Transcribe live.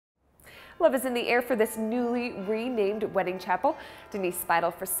Love is in the air for this newly renamed wedding chapel. Denise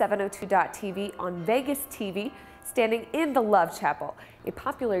Speidel for 702.TV on Vegas TV, standing in the Love Chapel, a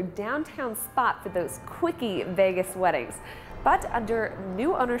popular downtown spot for those Quickie Vegas weddings. But under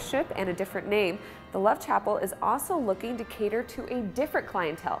new ownership and a different name, the Love Chapel is also looking to cater to a different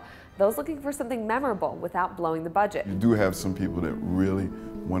clientele, those looking for something memorable without blowing the budget. You do have some people that really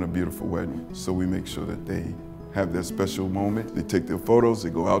want a beautiful wedding, so we make sure that they have their special moment. They take their photos, they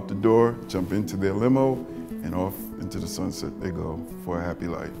go out the door, jump into their limo, and off into the sunset they go for a happy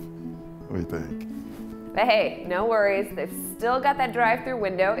life. What do you think? But hey, no worries, they've still got that drive-through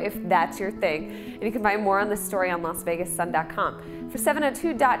window if that's your thing. And you can find more on this story on LasVegasSun.com. For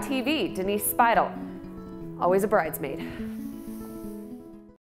 702.TV, Denise Speidel, always a bridesmaid.